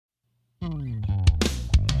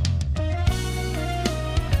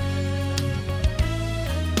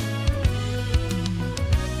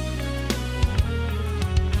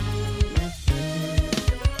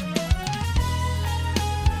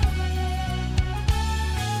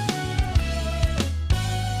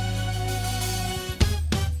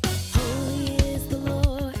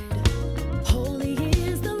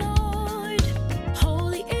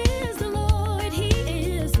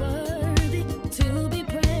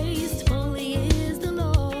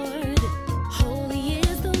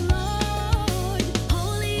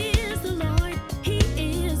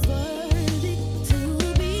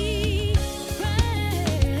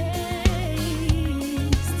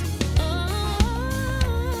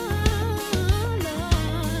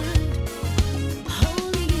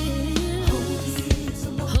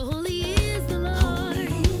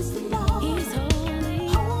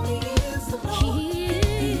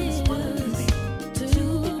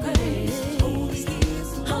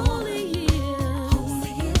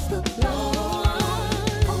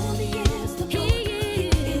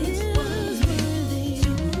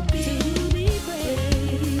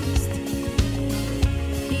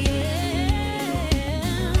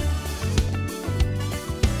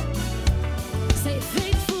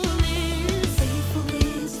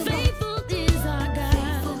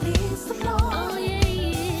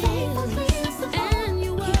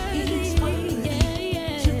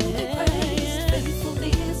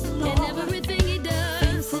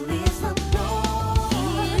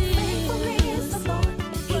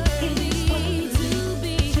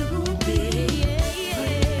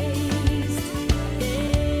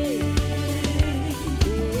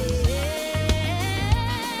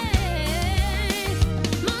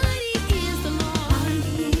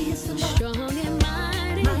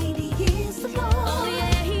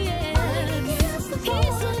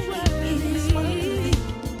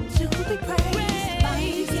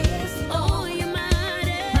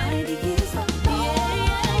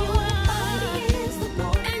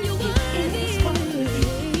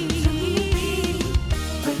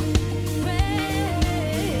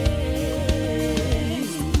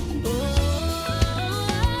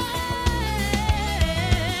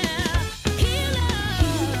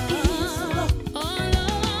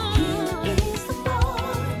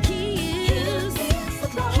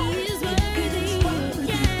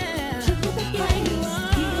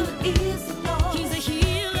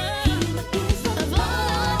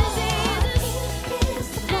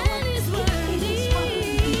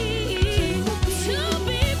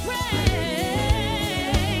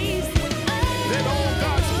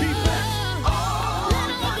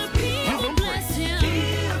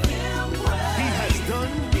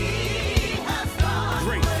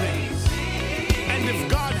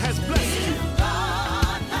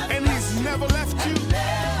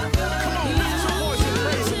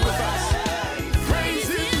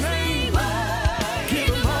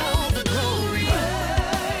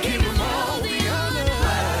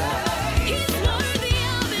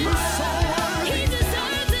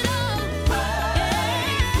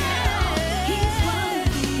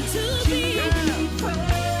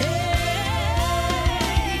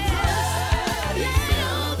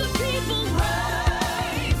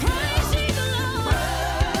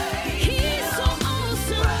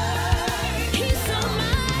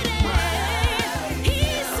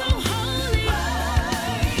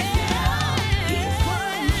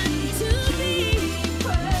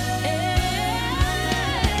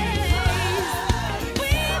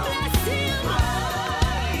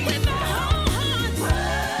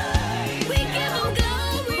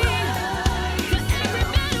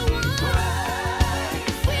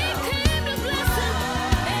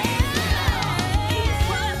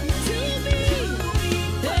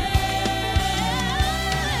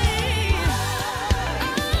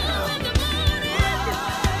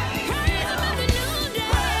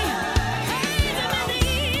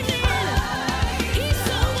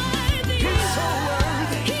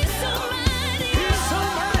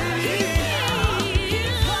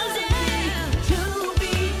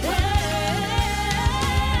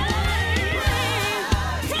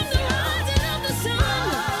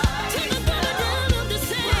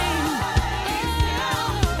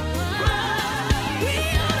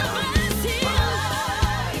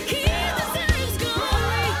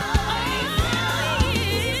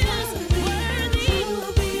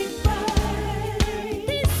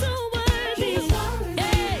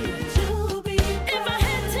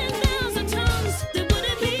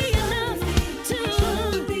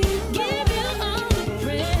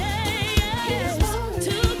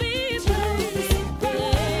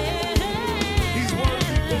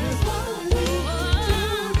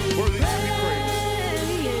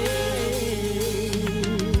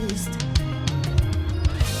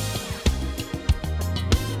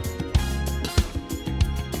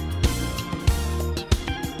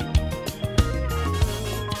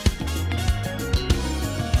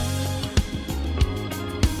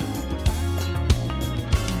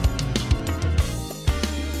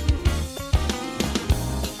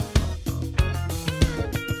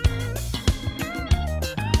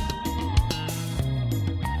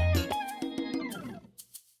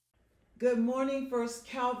Good morning, First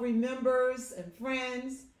Calvary members and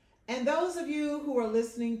friends, and those of you who are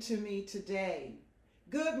listening to me today.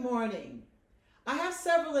 Good morning. I have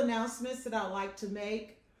several announcements that I'd like to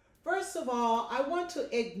make. First of all, I want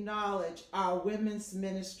to acknowledge our women's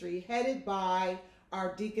ministry headed by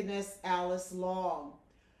our Deaconess Alice Long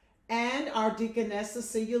and our Deaconess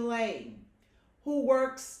Cecilia Lane, who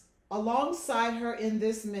works alongside her in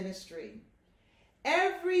this ministry.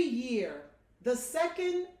 Every year, the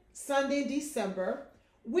second Sunday in December,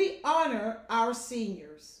 we honor our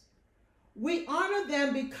seniors. We honor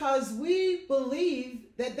them because we believe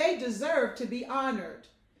that they deserve to be honored.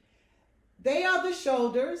 They are the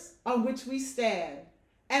shoulders on which we stand,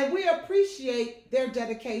 and we appreciate their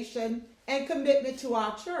dedication and commitment to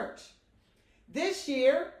our church. This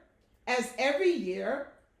year, as every year,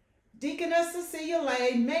 Deaconess Cecilia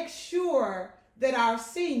Lane makes sure that our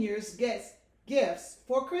seniors get gifts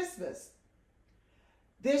for Christmas.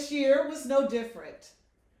 This year was no different.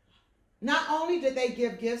 Not only did they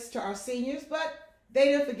give gifts to our seniors, but they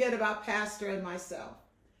didn't forget about Pastor and myself.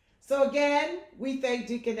 So again, we thank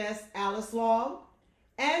Deaconess Alice Long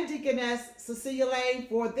and Deaconess Cecilia Lane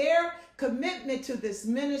for their commitment to this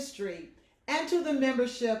ministry and to the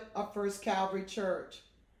membership of First Calvary Church.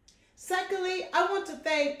 Secondly, I want to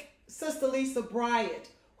thank Sister Lisa Bryant,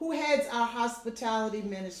 who heads our hospitality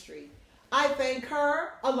ministry. I thank her,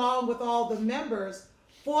 along with all the members,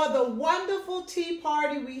 for the wonderful tea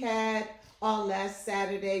party we had on last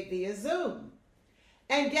Saturday via Zoom.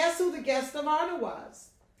 And guess who the guest of honor was?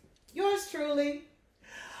 Yours truly.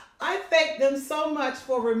 I thank them so much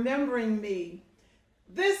for remembering me.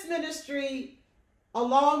 This ministry,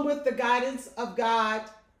 along with the guidance of God,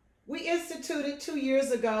 we instituted 2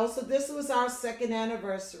 years ago, so this was our second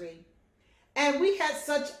anniversary. And we had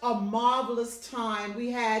such a marvelous time.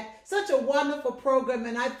 We had such a wonderful program,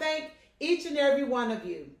 and I thank each and every one of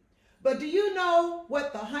you. But do you know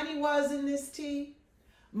what the honey was in this tea?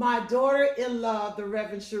 My daughter-in-law, the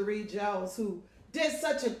Reverend Cherie Jones, who did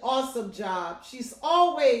such an awesome job. She's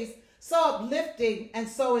always so uplifting and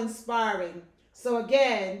so inspiring. So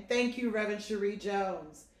again, thank you, Reverend Cherie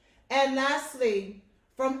Jones. And lastly,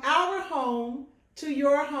 from our home to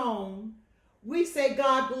your home, we say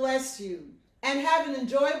God bless you and have an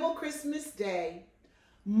enjoyable Christmas day.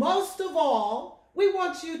 Most of all, we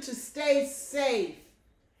want you to stay safe.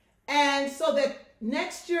 And so that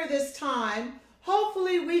next year this time,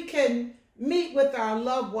 hopefully we can meet with our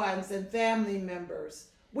loved ones and family members.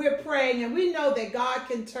 We're praying and we know that God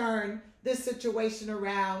can turn this situation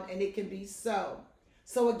around and it can be so.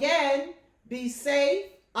 So again, be safe.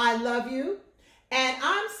 I love you. And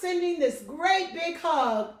I'm sending this great big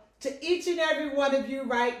hug to each and every one of you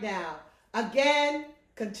right now. Again,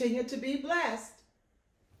 continue to be blessed.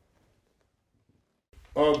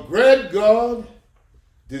 A great God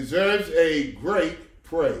deserves a great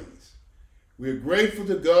praise. We're grateful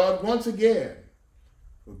to God once again,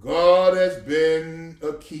 for God has been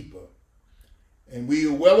a keeper. And we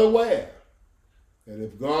are well aware that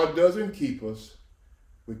if God doesn't keep us,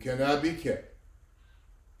 we cannot be kept.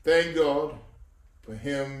 Thank God for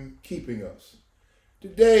him keeping us.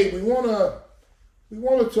 Today we want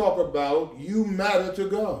to talk about you matter to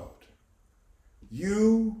God.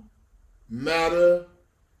 You matter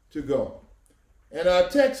to God. And our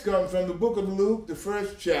text comes from the book of Luke, the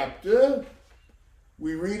first chapter.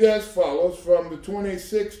 We read as follows from the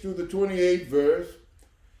 26th to the 28th verse.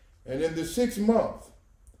 And in the 6th month,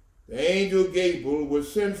 the angel Gabriel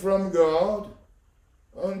was sent from God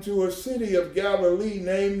unto a city of Galilee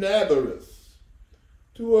named Nazareth,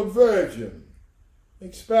 to a virgin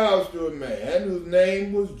espoused to a man whose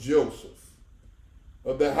name was Joseph,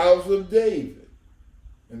 of the house of David.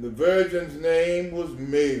 And the virgin's name was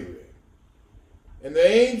Mary. And the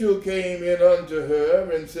angel came in unto her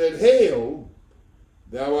and said, Hail,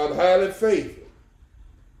 thou art highly favored.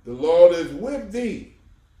 The Lord is with thee.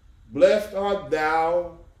 Blessed art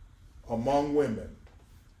thou among women.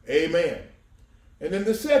 Amen. And in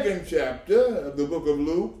the 2nd chapter of the book of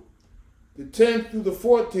Luke, the 10th through the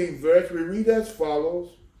 14th verse, we read as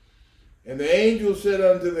follows. And the angel said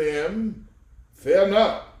unto them, Fear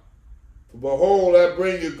not. For behold, I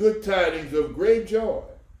bring you good tidings of great joy,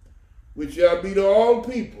 which shall be to all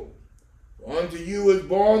people. For unto you is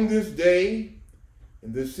born this day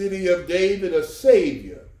in the city of David a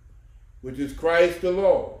Savior, which is Christ the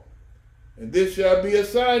Lord. And this shall be a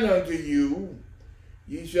sign unto you.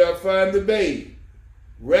 Ye shall find the babe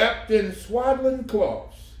wrapped in swaddling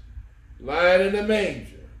cloths, lying in a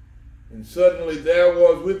manger. And suddenly there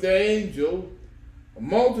was with the angel a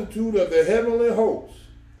multitude of the heavenly hosts,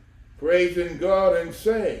 praising God and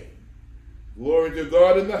saying, Glory to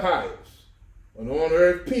God in the highest, and on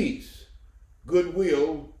earth peace,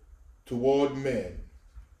 goodwill toward men.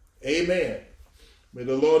 Amen. May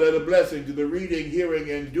the Lord add a blessing to the reading, hearing,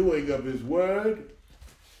 and doing of his word.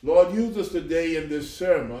 Lord, use us today in this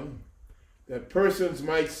sermon that persons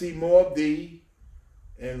might see more of thee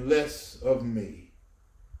and less of me.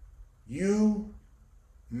 You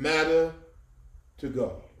matter to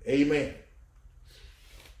God. Amen.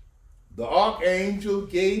 The archangel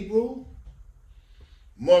Gabriel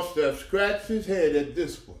must have scratched his head at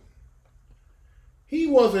this one. He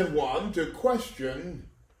wasn't one to question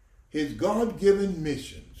his God-given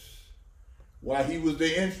missions. Why, he was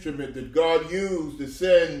the instrument that God used to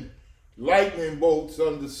send lightning bolts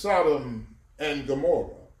unto Sodom and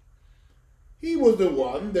Gomorrah. He was the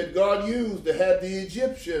one that God used to have the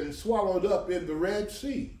Egyptians swallowed up in the Red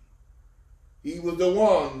Sea. He was the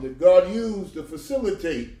one that God used to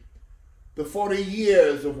facilitate the 40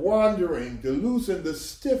 years of wandering to loosen the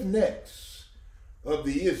stiff necks of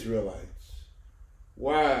the Israelites.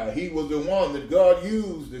 Why, he was the one that God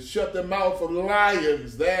used to shut the mouth of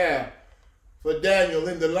lions there for Daniel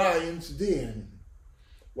in the lion's den.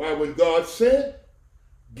 Why, when God sent,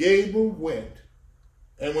 Gabriel went.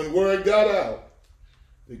 And when word got out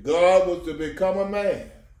that God was to become a man,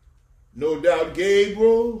 no doubt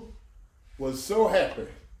Gabriel was so happy.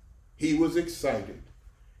 He was excited.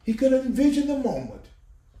 He could envision the moment.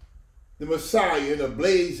 The Messiah in a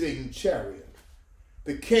blazing chariot,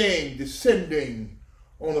 the king descending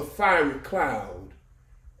on a fiery cloud,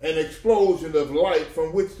 an explosion of light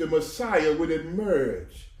from which the Messiah would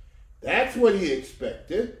emerge. That's what he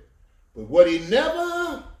expected. But what he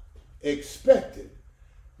never expected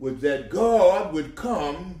was that God would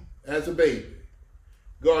come as a baby.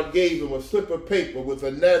 God gave him a slip of paper with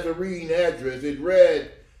a Nazarene address. It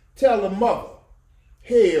read, "Tell the mother,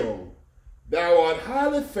 Hail, thou art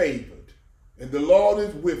highly favored, and the Lord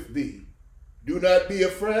is with thee. Do not be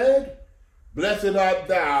afraid. Blessed art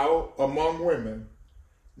thou among women."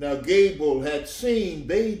 Now Gabriel had seen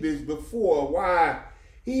babies before. Why,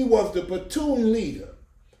 he was the platoon leader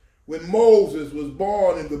when Moses was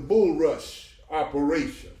born in the bulrush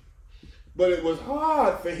operation. But it was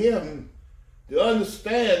hard for him to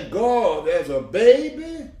understand God as a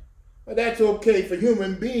baby. But that's okay for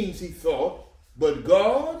human beings, he thought. But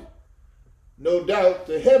God, no doubt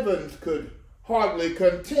the heavens could hardly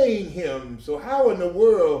contain him. So how in the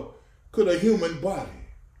world could a human body?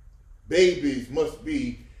 Babies must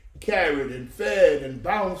be carried and fed and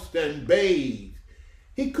bounced and bathed.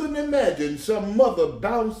 He couldn't imagine some mother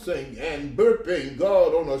bouncing and burping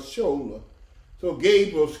God on her shoulder. So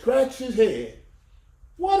Gabriel scratched his head.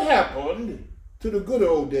 What happened to the good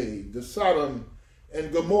old days, the Sodom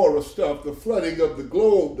and Gomorrah stuff, the flooding of the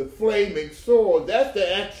globe, the flaming sword? That's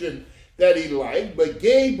the action that he liked. But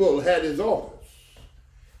Gabriel had his orders.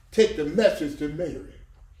 Take the message to Mary.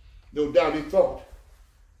 No doubt he thought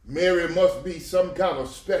Mary must be some kind of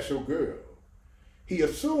special girl. He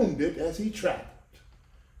assumed it as he traveled.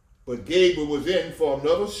 But Gabriel was in for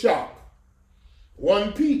another shock.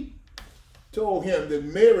 One peep told him that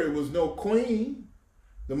Mary was no queen.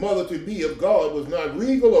 The mother-to-be of God was not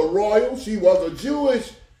regal or royal. She was a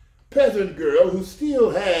Jewish peasant girl who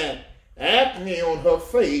still had acne on her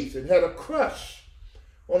face and had a crush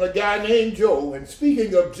on a guy named Joe. And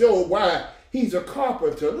speaking of Joe, why, he's a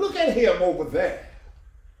carpenter. Look at him over there.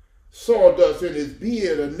 Sawdust in his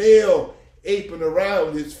beard, a nail apron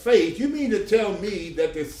around his face. You mean to tell me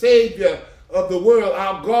that the Savior of the world,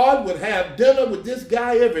 our God, would have dinner with this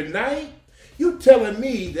guy every night? You telling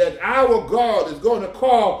me that our God is going to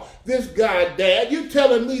call this guy dad? You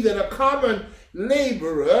telling me that a common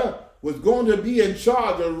laborer was going to be in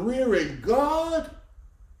charge of rearing God?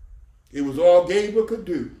 It was all Gabriel could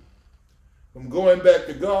do from going back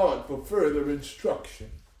to God for further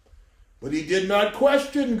instruction. But he did not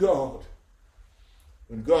question God.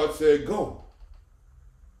 When God said, "Go,"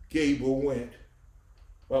 Gabriel went.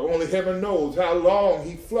 Well, only heaven knows how long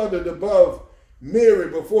he fluttered above Mary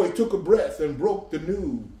before he took a breath and broke the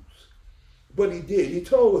news. But he did. He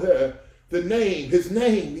told her the name, his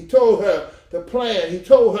name. He told her the plan. He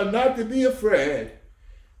told her not to be afraid.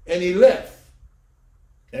 And he left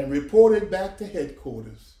and reported back to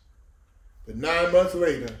headquarters. But 9 months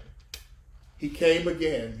later, he came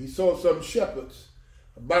again. He saw some shepherds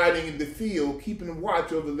abiding in the field, keeping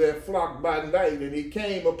watch over their flock by night. And he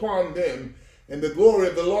came upon them, and the glory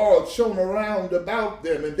of the Lord shone around about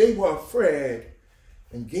them, and they were afraid.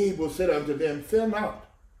 And Gabriel said unto them, "Fear not,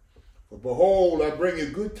 for behold, I bring you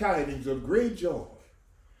good tidings of great joy,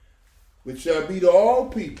 which shall be to all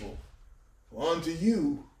people. For unto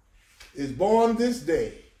you is born this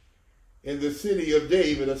day in the city of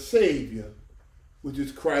David a Savior, which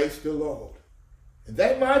is Christ the Lord." And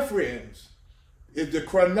that, my friends, is the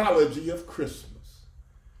chronology of Christmas.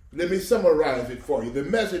 Let me summarize it for you. The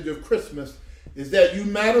message of Christmas is that you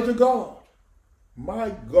matter to God. My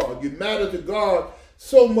God, you matter to God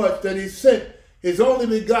so much that he sent his only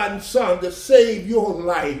begotten son to save your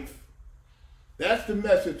life. That's the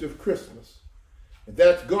message of Christmas. And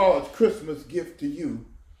that's God's Christmas gift to you.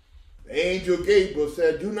 The angel Gabriel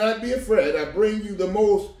said, do not be afraid. I bring you the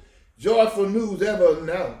most joyful news ever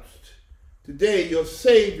announced. Today your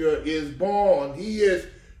Savior is born. He is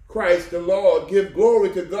Christ the Lord. Give glory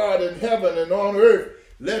to God in heaven, and on earth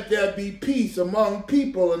let there be peace among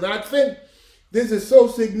people. And I think this is so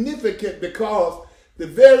significant because the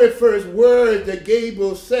very first word that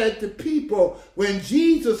Gabriel said to people when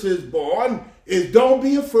Jesus is born is, don't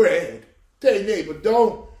be afraid. Tell your neighbor,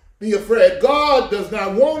 don't be afraid. God does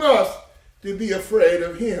not want us to be afraid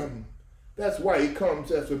of him. That's why he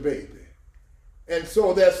comes as a baby. And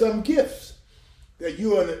so there's some gifts that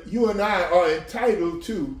you and I are entitled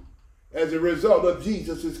to as a result of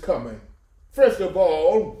Jesus' coming. First of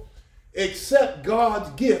all, accept God's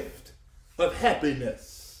gift of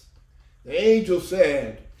happiness. The angel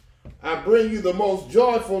said, I bring you the most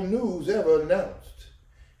joyful news ever announced.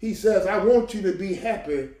 He says, I want you to be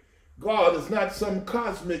happy. God is not some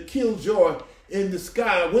cosmic killjoy in the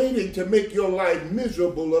sky waiting to make your life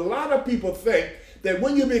miserable. A lot of people think that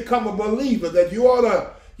when you become a believer that you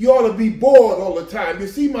ought to be bored all the time. You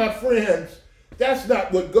see, my friends, that's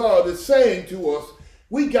not what God is saying to us.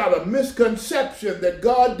 We got a misconception that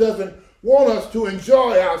God doesn't want us to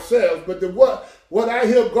enjoy ourselves. But what I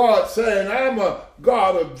hear God saying, I'm a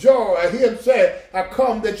God of joy. I hear him say, I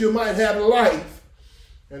come that you might have life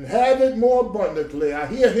and have it more abundantly. I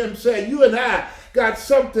hear him say, you and I got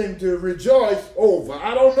something to rejoice over.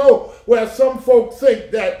 I don't know where some folk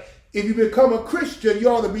think that if you become a Christian, you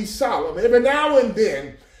ought to be solemn. Every now and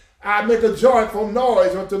then, I make a joyful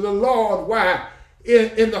noise unto the Lord. Why?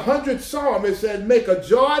 In the 100th Psalm, it said, make a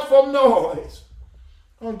joyful noise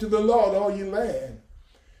unto the Lord, all ye land.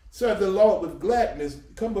 Serve the Lord with gladness.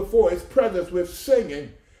 Come before his presence with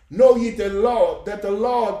singing. Know ye the Lord,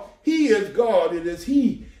 he is God. It is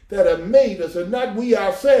he that hath made us, and not we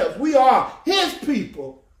ourselves. We are his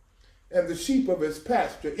people and the sheep of his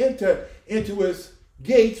pasture. Enter into his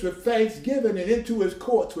gates with thanksgiving and into his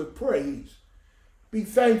courts with praise. Be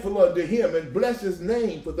thankful unto him and bless his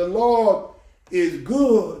name, for the Lord is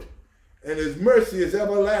good and his mercy is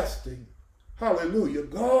everlasting. Hallelujah.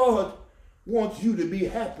 God wants you to be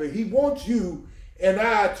happy. He wants you and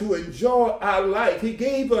I to enjoy our life. He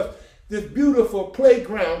gave us this beautiful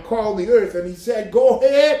playground called the earth, and he said, go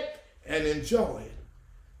ahead and enjoy it.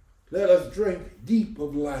 Let us drink deep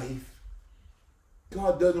of life.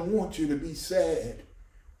 God doesn't want you to be sad.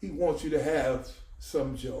 He wants you to have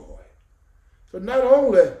some joy. So not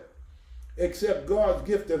only accept God's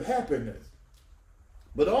gift of happiness,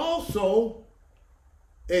 but also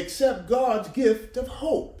accept God's gift of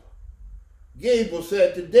hope. Gabriel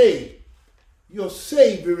said, today your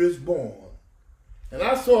Savior is born. And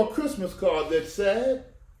I saw a Christmas card that said,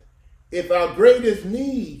 if our greatest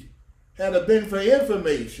need had been for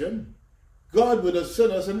information, God would have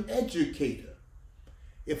sent us an educator.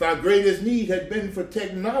 If our greatest need had been for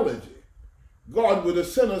technology, God would have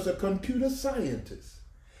sent us a computer scientist.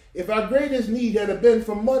 If our greatest need had been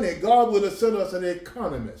for money, God would have sent us an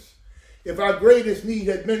economist. If our greatest need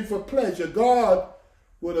had been for pleasure, God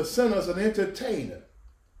would have sent us an entertainer.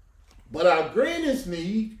 But our greatest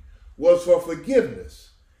need was for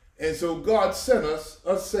forgiveness. And so God sent us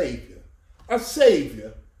a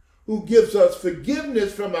Savior who gives us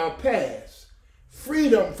forgiveness from our past,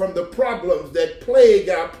 freedom from the problems that plague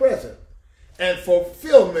our present, and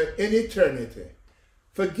fulfillment in eternity.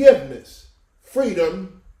 Forgiveness,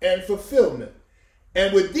 freedom, and fulfillment.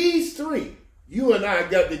 And with these three, you and I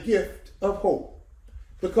got the gift of hope.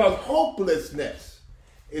 Because hopelessness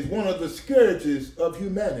is one of the scourges of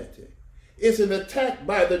humanity. It's an attack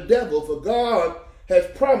by the devil, for God has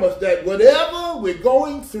promised that whatever we're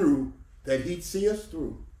going through, that he'd see us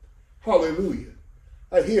through. Hallelujah.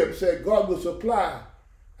 I hear him say, God will supply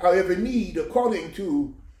our every need according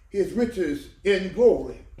to his riches in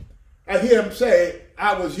glory. I hear him say,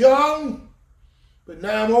 I was young, but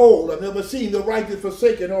now I'm old. I've never seen the righteous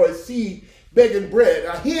forsaken or his seed begging bread.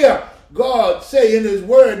 I hear God say in his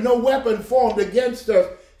word, no weapon formed against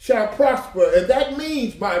us shall prosper. And that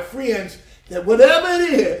means, my friends, that whatever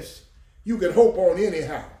it is, you can hope on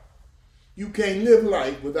anyhow. You can't live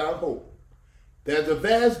life without hope. There's a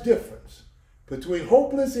vast difference between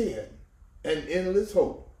hopeless end and endless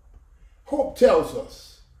hope. Hope tells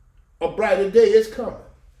us a brighter day is coming.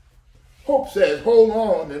 Hope says, hold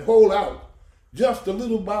on and hold out just a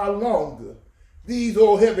little while longer. These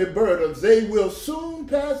old heavy burdens, they will soon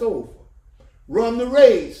pass over. Run the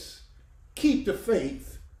race. Keep the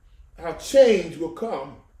faith. Our change will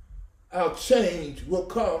come. Our change will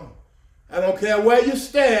come. I don't care where you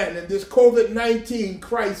stand in this COVID-19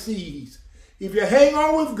 crisis. If you hang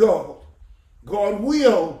on with God, God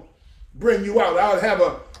will bring you out. I'll have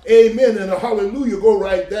a amen and a hallelujah go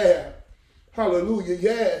right there. Hallelujah,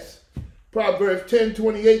 yes. Proverbs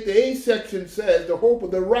 10:28, the 8th section says, the hope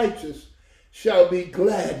of the righteous shall be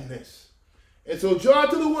gladness. And so joy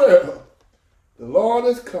to the world. The Lord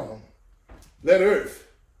has come. Let earth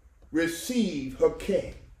receive her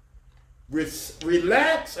King.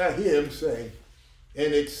 Relax, I hear him say,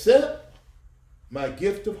 and accept my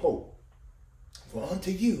gift of hope. For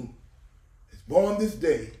unto you is born this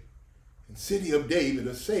day in the city of David,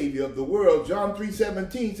 a Savior of the world. John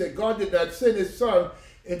 3:17 said, God did not send his Son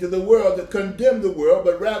into the world to condemn the world,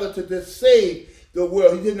 but rather to save the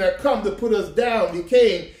world. He did not come to put us down. He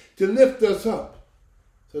came to lift us up.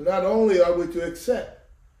 So not only are we to accept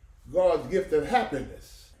God's gift of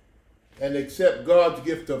happiness and accept God's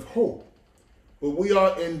gift of hope, but we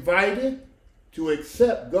are invited to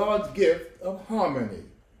accept God's gift of harmony.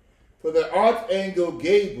 For the archangel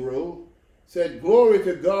Gabriel said, glory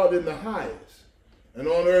to God in the highest, and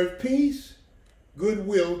on earth peace,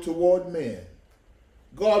 goodwill toward men.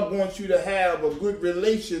 God wants you to have a good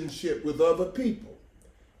relationship with other people,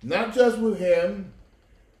 not just with him.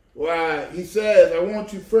 Why, he says, I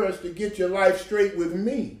want you first to get your life straight with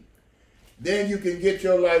me. Then you can get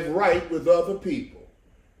your life right with other people.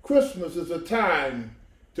 Christmas is a time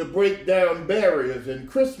to break down barriers, and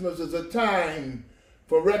Christmas is a time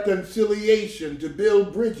for reconciliation, to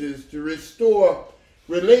build bridges, to restore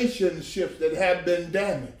relationships that have been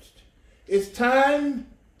damaged. It's time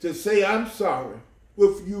to say, I'm sorry.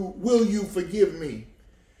 Will you forgive me?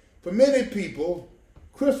 For many people,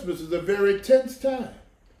 Christmas is a very tense time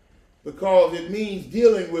because it means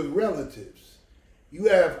dealing with relatives. You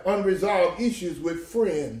have unresolved issues with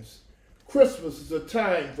friends. Christmas is a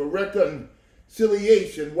time for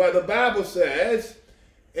reconciliation. Why the Bible says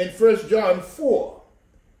in 1 John 4,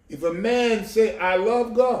 if a man say, I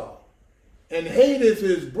love God, and hateth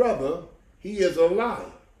his brother, he is a liar.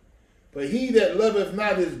 For he that loveth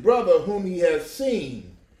not his brother whom he has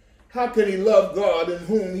seen, how can he love God in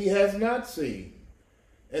whom he has not seen?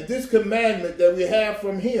 And this commandment that we have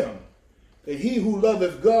from him, that he who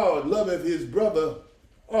loveth God loveth his brother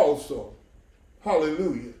also.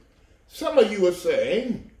 Hallelujah. Some of you are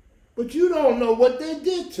saying, but you don't know what they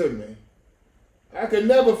did to me. I can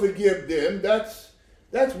never forgive them.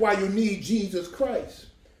 That's why you need Jesus Christ.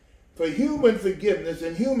 For human forgiveness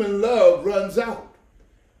and human love runs out.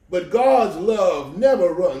 But God's love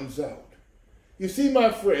never runs out. You see,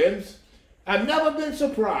 my friends, I've never been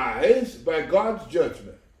surprised by God's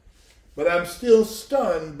judgment, but I'm still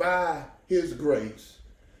stunned by his grace.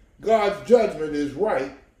 God's judgment is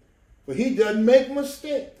right, for he doesn't make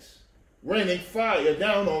mistakes. Raining fire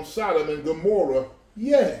down on Sodom and Gomorrah,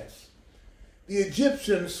 yes. The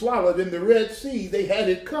Egyptians swallowed in the Red Sea, they had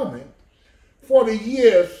it coming. 40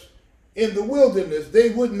 years in the wilderness, they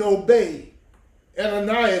wouldn't obey.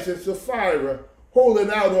 Ananias and Sapphira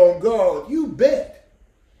holding out on God, you bet.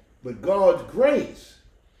 But God's grace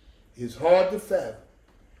is hard to fathom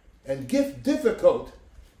and difficult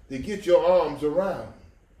to get your arms around.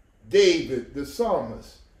 David, the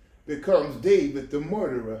psalmist, becomes David, the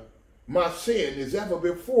murderer. My sin is ever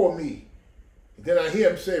before me. And then I hear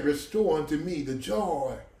him say, restore unto me the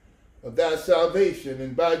joy of thy salvation.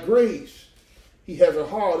 And by grace, he has a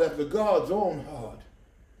heart after God's own heart.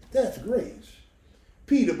 That's grace.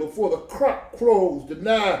 Peter, before the cock crows,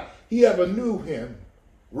 denied he ever knew him.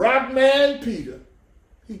 Rock man Peter,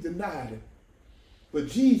 he denied him. But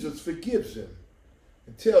Jesus forgives him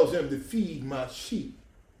and tells him to feed my sheep.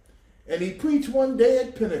 And he preached one day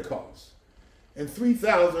at Pentecost, and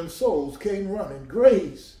 3,000 souls came running.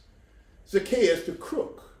 Grace. Zacchaeus the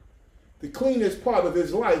crook. The cleanest part of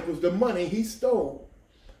his life was the money he stole.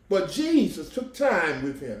 But Jesus took time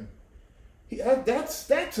with him.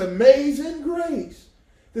 That's amazing grace.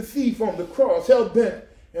 The thief on the cross, hell-bent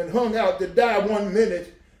and hung out to die 1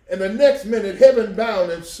 minute, and the next minute heaven-bound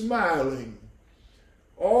and smiling.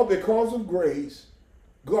 All because of grace,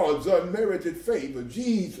 God's unmerited favor.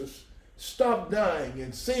 Jesus stopped dying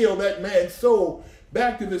and sailed that man's soul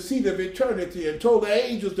back to the seat of eternity and told the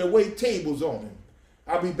angels to wait tables on him.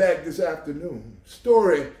 I'll be back this afternoon.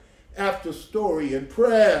 Story after story and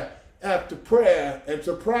prayer after prayer and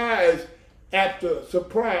surprise after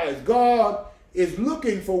surprise. God is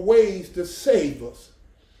looking for ways to save us.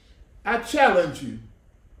 I challenge you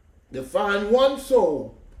to find one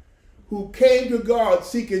soul who came to God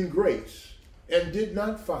seeking grace and did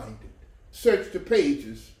not find it. Search the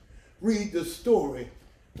pages, read the story,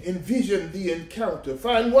 envision the encounter.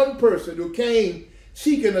 Find one person who came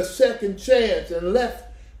seeking a second chance and left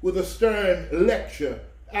with a stern lecture.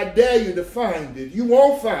 I dare you to find it. You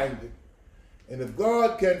won't find it. And if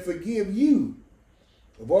God can forgive you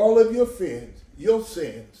of all of your sins,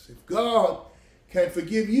 if God can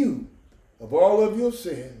forgive you of all of your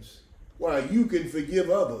sins, why, you can forgive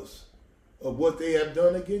others of what they have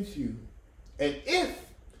done against you. And if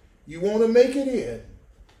you want to make it in,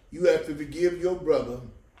 you have to forgive your brother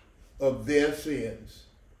of their sins.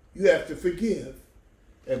 You have to forgive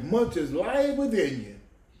as much as lies within you.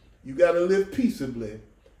 You got to live peaceably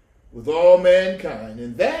with all mankind.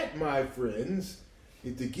 And that, my friends,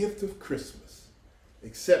 is the gift of Christmas.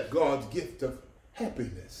 Accept God's gift of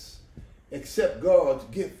happiness. Accept God's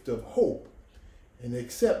gift of hope. And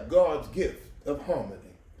accept God's gift of harmony.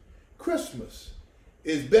 Christmas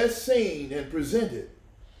is best seen and presented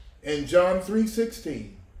in John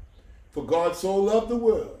 3:16. For God so loved the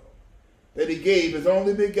world that he gave his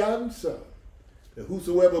only begotten Son, that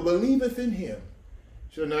whosoever believeth in him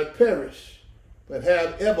shall not perish, but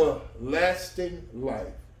have everlasting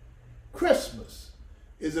life. Christmas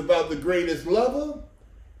is about the greatest lover,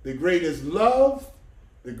 the greatest love,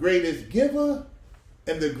 the greatest giver,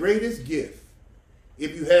 and the greatest gift.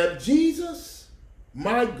 If you have Jesus,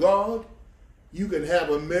 my God, you can have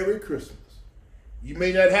a Merry Christmas. You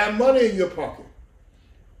may not have money in your pocket.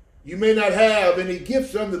 You may not have any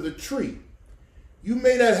gifts under the tree. You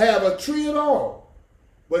may not have a tree at all,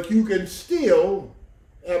 but you can still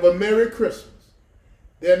have a Merry Christmas.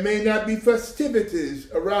 There may not be festivities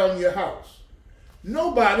around your house.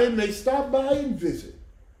 Nobody may stop by and visit,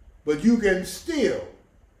 but you can still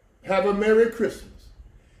have a Merry Christmas.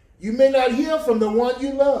 You may not hear from the one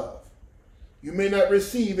you love. You may not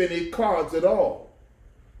receive any cards at all,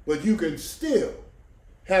 but you can still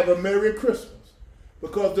have a Merry Christmas,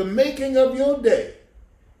 because the making of your day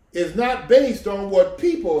is not based on what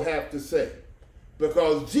people have to say,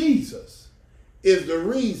 because Jesus is the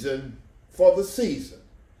reason for the season.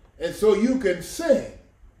 And so you can sing,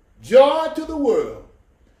 joy to the world,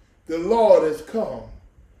 the Lord has come.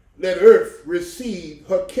 Let earth receive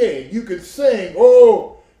her King. You can sing,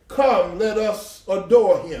 oh, come, let us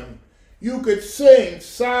adore him. You could sing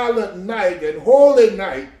Silent Night and Holy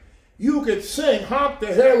Night. You could sing Hark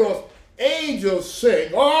the Herald Angels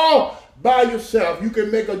Sing all by yourself. You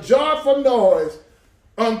can make a joyful noise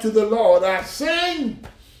unto the Lord. I sing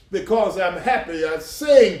because I'm happy. I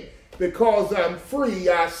sing because I'm free.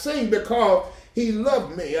 I sing because he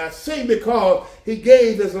loved me. I sing because he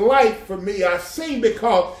gave his life for me. I sing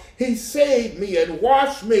because he saved me and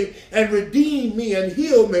washed me and redeemed me and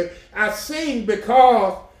healed me. I sing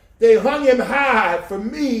because they hung him high for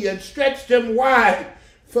me and stretched him wide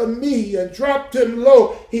for me and dropped him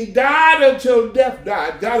low. He died until death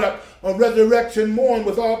died, got up on resurrection morn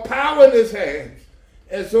with all power in his hands.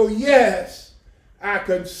 And so, yes, I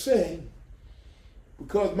can sing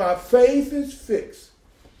because my faith is fixed.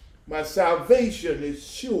 My salvation is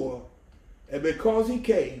sure. And because he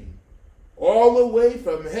came all the way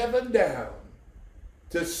from heaven down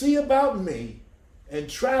to see about me and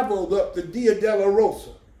traveled up the Via della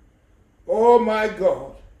Rosa. Oh, my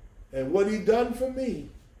God. And what he done for me.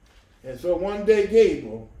 And so one day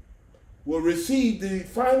Gabriel will receive the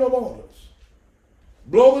final orders,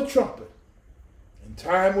 blow the trumpet, and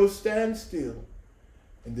time will stand still,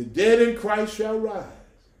 and the dead in Christ shall rise.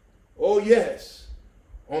 Oh, yes,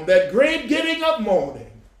 on that great getting up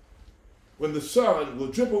morning, when the sun will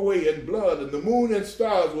drip away in blood, and the moon and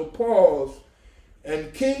stars will pause,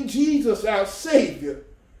 and King Jesus, our Savior,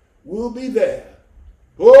 will be there.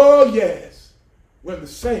 Oh, yes, when the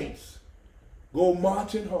saints go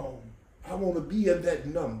marching home. I want to be in that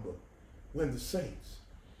number when the saints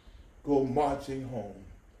go marching home.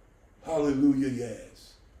 Hallelujah,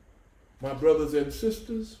 yes. My brothers and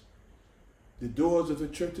sisters, the doors of the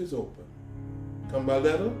church is open. Come by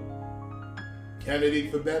letter,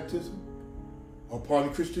 candidate for baptism,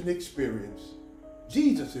 upon Christian experience.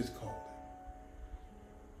 Jesus is calling.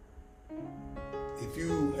 If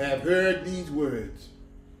you have heard these words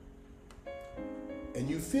and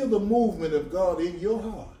you feel the movement of God in your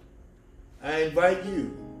heart, I invite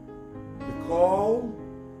you to call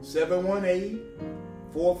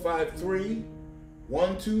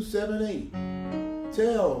 718-453-1278.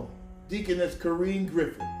 Tell Deaconess Corrine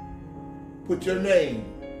Griffin, put your name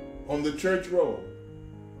on the church roll,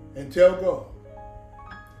 and tell God,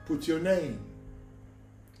 put your name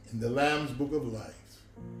in the Lamb's Book of Life.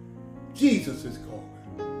 Jesus is calling.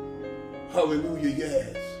 Hallelujah,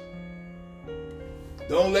 yes.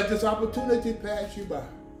 Don't let this opportunity pass you by.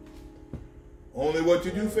 Only what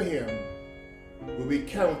you do for him will be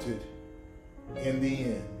counted in the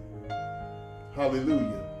end.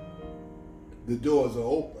 Hallelujah. The doors are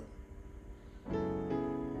open.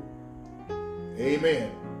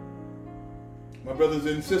 Amen. My brothers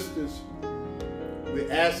and sisters,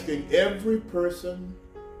 we're asking every person,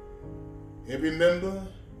 every member,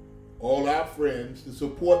 all our friends to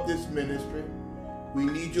support this ministry. We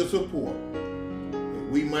need your support, that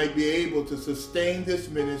we might be able to sustain this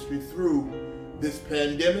ministry through this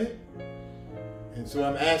pandemic. And so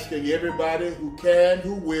I'm asking everybody who can,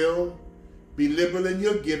 who will, be liberal in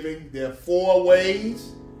your giving. There are 4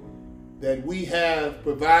 ways that we have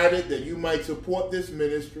provided that you might support this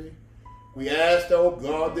ministry. We ask, oh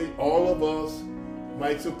God, that all of us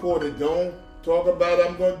might support it. Don't talk about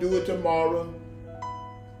I'm going to do it tomorrow.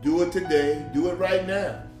 Do it today. Do it right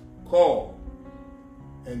now. Call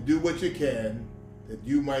and do what you can that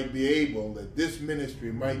you might be able, that this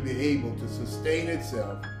ministry might be able to sustain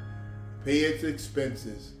itself, pay its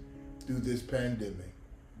expenses through this pandemic.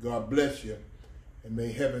 God bless you, and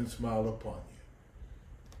may heaven smile upon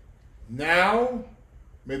you. Now,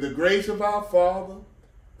 may the grace of our Father,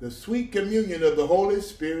 the sweet communion of the Holy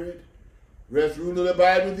Spirit, rest, rule, and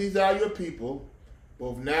abide with these are your people,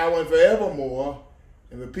 both now and forevermore.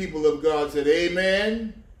 And the people of God said,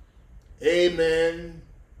 amen, amen,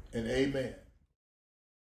 and amen.